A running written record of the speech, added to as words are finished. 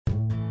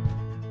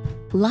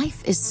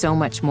Life is so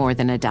much more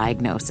than a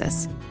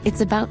diagnosis. It's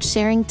about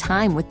sharing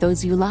time with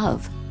those you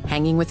love,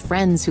 hanging with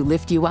friends who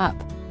lift you up,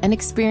 and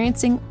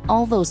experiencing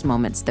all those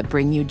moments that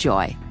bring you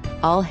joy.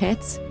 All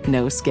hits,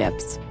 no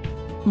skips.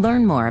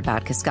 Learn more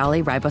about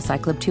Kisqali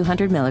Ribociclib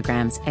 200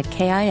 milligrams at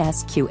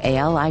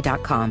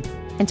KISQALI.com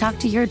and talk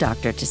to your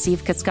doctor to see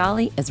if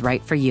Kisqali is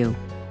right for you.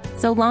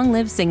 So long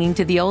live singing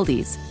to the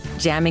oldies,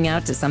 jamming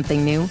out to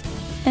something new,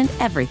 and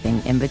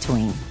everything in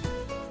between.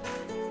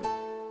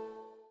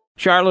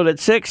 Charlotte at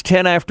 6,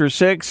 10 after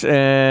 6,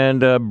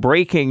 and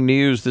breaking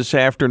news this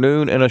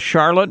afternoon in a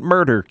Charlotte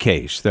murder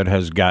case that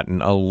has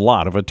gotten a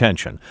lot of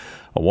attention.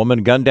 A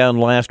woman gunned down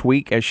last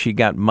week as she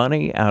got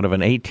money out of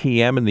an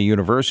ATM in the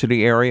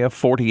university area.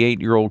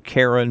 48-year-old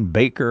Karen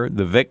Baker,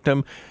 the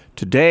victim.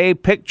 Today,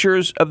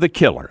 pictures of the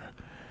killer.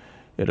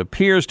 It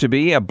appears to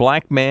be a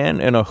black man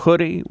in a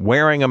hoodie,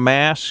 wearing a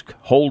mask,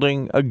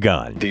 holding a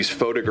gun. These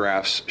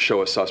photographs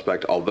show a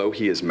suspect, although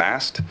he is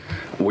masked.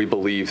 We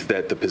believe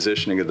that the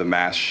positioning of the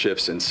mask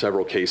shifts in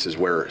several cases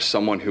where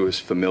someone who is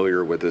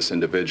familiar with this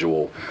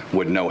individual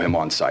would know him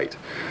on sight.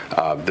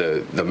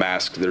 The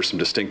mask, there's some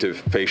distinctive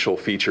facial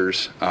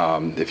features.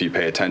 If you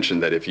pay attention,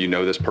 that if you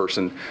know this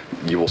person,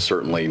 you will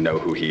certainly know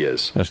who he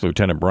is. That's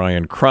Lieutenant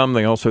Brian Crum.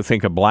 They also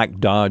think a black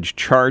Dodge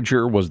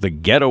Charger was the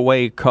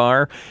getaway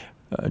car.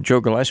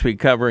 Joe Gillespie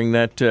covering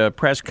that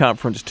press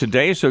conference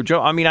today. So, Joe,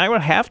 I mean, I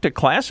would have to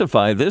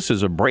classify this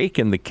as a break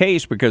in the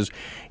case because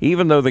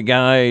even though the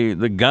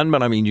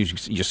gunman, I mean, you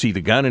see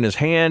the gun in his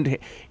hand.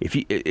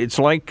 It's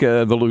like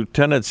the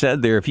lieutenant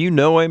said there, if you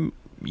know him,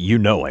 you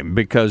know him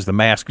because the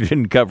mask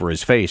didn't cover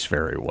his face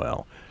very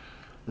well.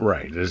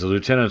 Right. As the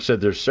lieutenant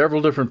said, there's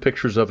several different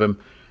pictures of him,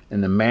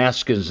 and the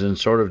mask is in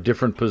sort of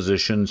different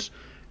positions.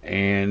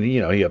 And,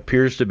 you know, he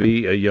appears to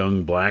be a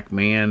young black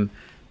man,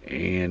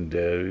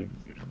 and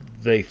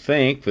they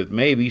think that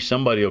maybe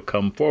somebody will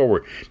come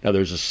forward. Now,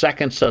 there's a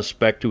second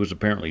suspect who is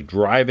apparently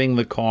driving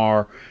the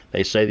car.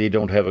 They say they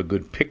don't have a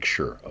good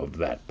picture of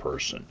that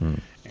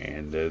person.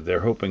 And they're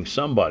hoping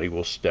somebody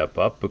will step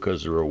up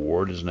because the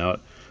reward is now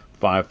at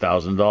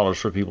 $5,000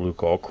 for people who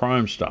call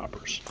Crime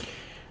Stoppers.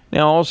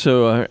 Now,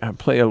 also, I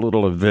play a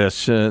little of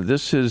this.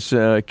 This is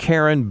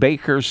Karen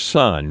Baker's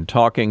son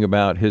talking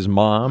about his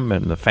mom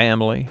and the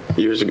family.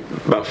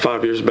 About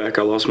 5 years back,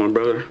 I lost my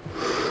brother.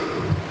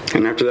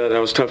 And after that,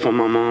 was tough on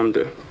my mom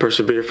to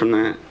persevere from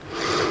that.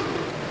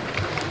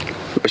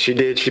 But she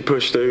did. She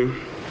pushed through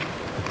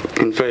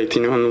in faith,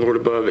 in the Lord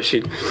above it.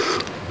 She'd,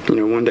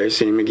 one day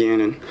see him again.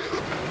 And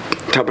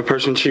the type of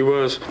person she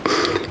was,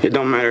 it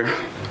don't matter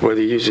whether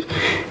you use it,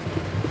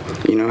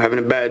 having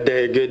a bad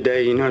day, a good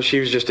day, she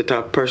was just the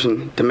type of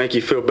person to make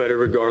you feel better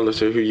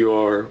regardless of who you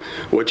are or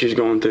what you're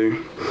going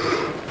through.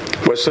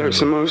 What sucks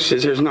the most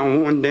is there's not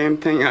one damn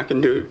thing I can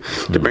do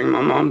to bring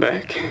my mom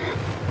back.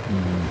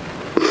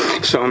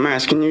 So I'm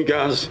asking you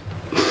guys,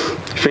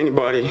 if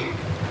anybody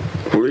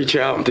will reach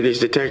out to these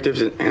detectives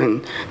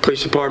and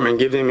police department and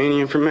give them any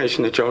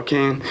information that y'all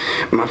can,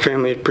 my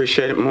family would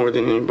appreciate it more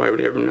than anybody would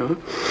ever know.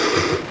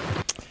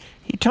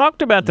 He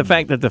talked about the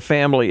fact that the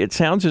family, it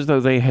sounds as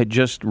though they had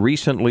just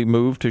recently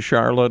moved to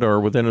Charlotte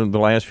or within the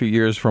last few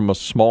years from a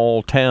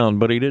small town,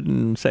 but he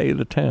didn't say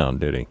the town,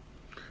 did he?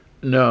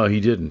 No, he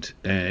didn't.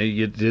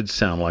 It did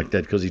sound like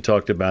that because he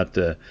talked about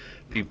the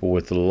people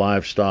with the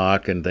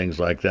livestock and things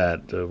like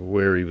that,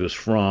 where he was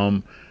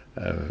from.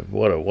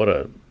 What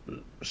a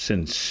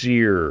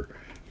sincere,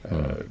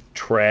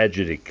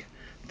 tragic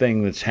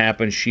thing that's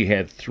happened. She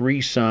had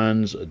 3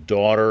 sons, a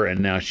daughter, and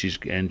now she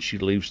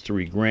leaves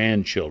 3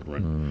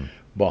 grandchildren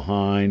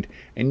behind.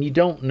 And you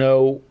don't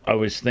know, I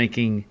was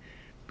thinking,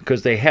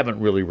 because they haven't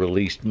really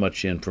released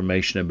much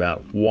information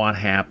about what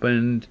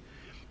happened.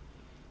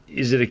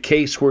 Is it a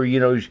case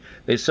where,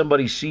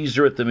 somebody sees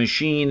her at the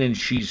machine and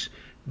she's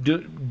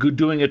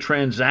doing a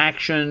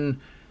transaction,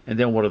 and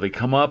then what do they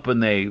come up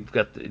and they've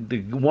got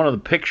one of the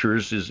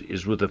pictures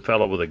is with a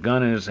fellow with a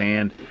gun in his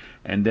hand,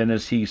 and then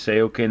does he say,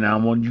 okay,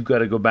 now you got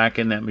to go back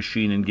in that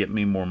machine and get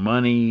me more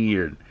money?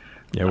 Or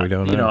we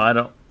don't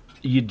know.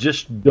 You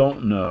just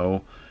don't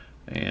know.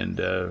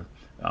 And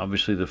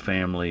obviously the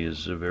family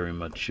is very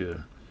much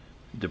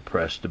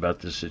depressed about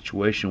the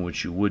situation,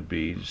 which you would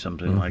be,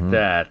 something like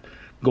that,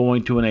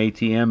 going to an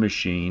ATM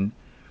machine.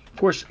 Of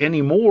course,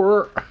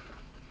 anymore,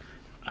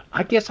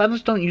 I guess I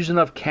just don't use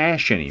enough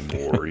cash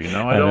anymore.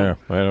 I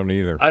don't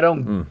either. I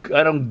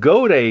don't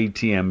go to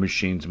ATM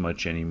machines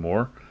much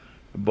anymore,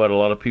 but a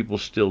lot of people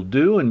still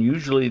do, and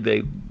usually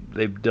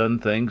they've done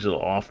things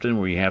often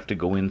where you have to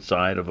go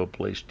inside of a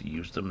place to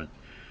use them.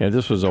 Yeah,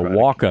 this was a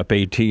walk-up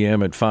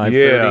ATM at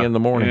 5:30 in the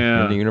morning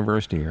in the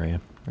university area.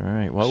 All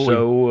right. Well,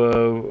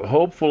 so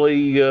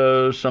hopefully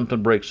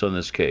something breaks on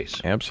this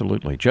case.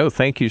 Absolutely, Joe.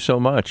 Thank you so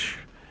much.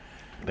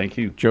 Thank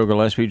you. Joe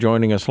Gillespie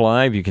joining us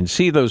live. You can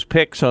see those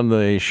pics on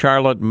the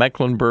Charlotte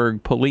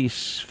Mecklenburg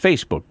Police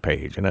Facebook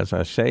page. And as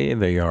I say,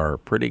 they are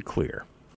pretty clear.